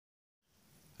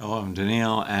Hello, I'm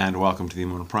Daniel, and welcome to the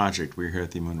Emunah Project. We're here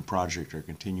at the Emunah Project, are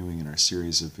continuing in our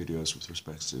series of videos with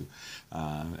respect to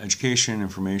education,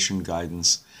 information,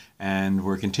 guidance, and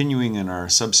we're continuing in our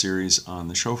sub-series on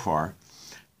the Shofar.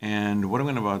 And what I'm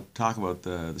going to talk about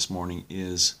this morning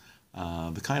is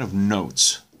the kind of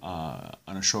notes on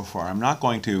a Shofar. I'm not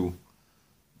going to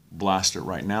blast it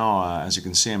right now. As you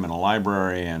can see, I'm in a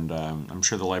library, and I'm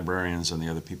sure the librarians and the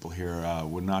other people here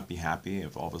would not be happy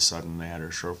if all of a sudden they had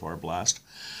a Shofar blast.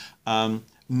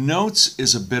 Notes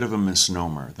is a bit of a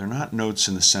misnomer. They're not notes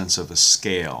in the sense of a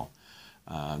scale,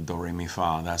 do, re, mi,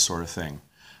 fa, that sort of thing.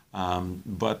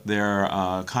 But they're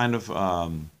kind of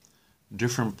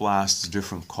different blasts,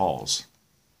 different calls.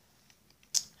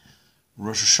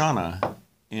 Rosh HaShana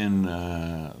in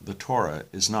the Torah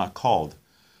is not called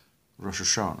Rosh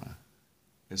Hashanah.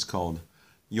 It's called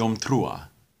Yom Teruah,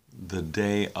 the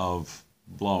day of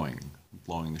blowing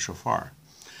the shofar.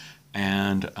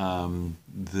 And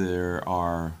there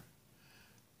are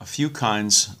a few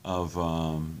kinds of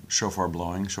shofar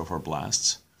blowing, shofar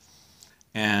blasts.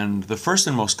 And the first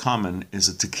and most common is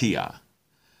a Tekiah.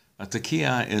 A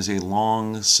Tekiah is a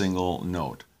long single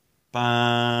note. Ba.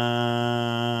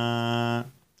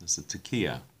 That's the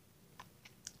Tekiah.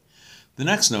 The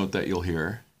next note that you'll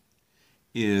hear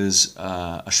is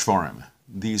a Shvarim.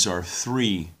 These are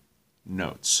 3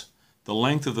 notes. The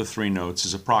length of the 3 notes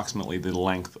is approximately the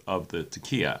length of the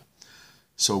Tekiah.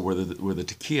 So where the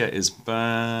Tekiah is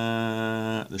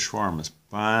ba, the Shvarim is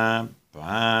ba,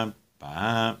 ba,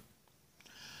 ba.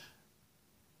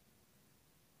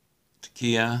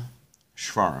 Tekiah,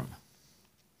 Shvarim.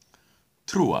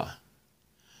 Teruah.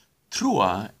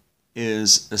 Teruah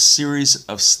is a series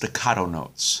of staccato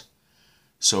notes.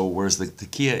 So whereas the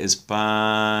Tekiah is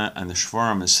ba and the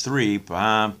Shvarim is 3,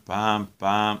 ba, ba,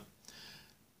 ba.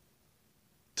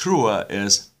 Teruah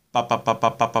is ba, ba, ba, ba,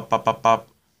 ba, ba, ba, ba, ba.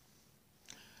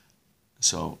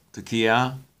 So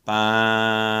Tekiah,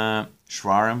 ba,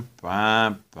 Shvarim,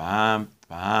 ba, ba,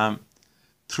 ba.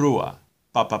 Teruah,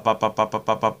 ba, ba, ba, ba, ba, ba,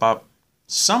 ba, ba, ba.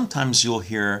 Sometimes you'll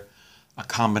hear a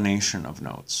combination of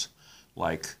notes,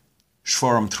 like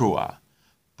Shvarim Teruah,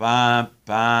 ba,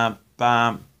 ba,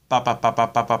 ba, ba, ba, ba, ba,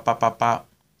 ba, ba, ba, ba, ba.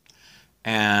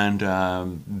 And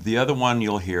the other one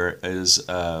you'll hear is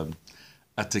a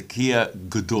Tekiah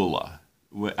Gedola,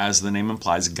 as the name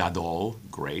implies, Gadol,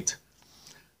 great.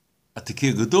 A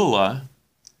Tekiah Gedola,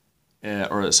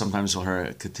 or sometimes you'll hear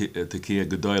a Tekiah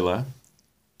Gedola,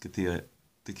 Tekiah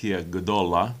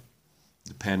Gedola,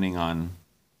 depending on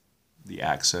the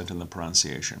accent and the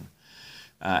pronunciation.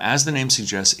 As the name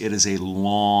suggests, it is a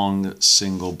long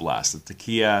single blast. The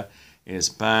Tekiah is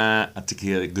ba, a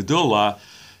Tekiah Gedola,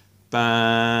 ba,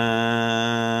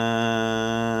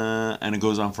 and it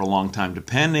goes on for a long time,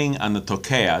 depending on the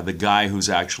Tekiah, the guy who's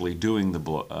actually doing the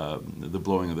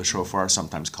blowing of the shofar,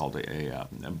 sometimes called a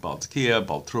Baalei Tekiah,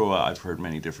 Baalei Teruah. I've heard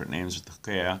many different names of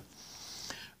Tekiah.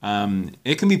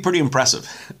 It can be pretty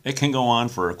impressive. It can go on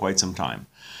for quite some time.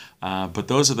 But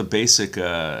those are the basic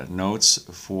notes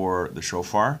for the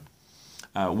shofar.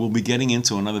 We'll be getting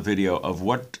into another video of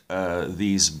what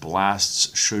these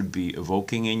blasts should be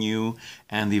evoking in you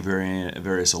and the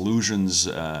various allusions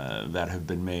that have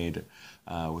been made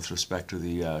with respect to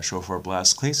the shofar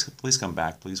blast. Please come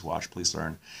back, please watch, please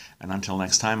learn. And until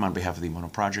next time, on behalf of the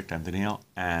Emunah Project, I'm Daniel,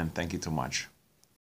 and thank you so much.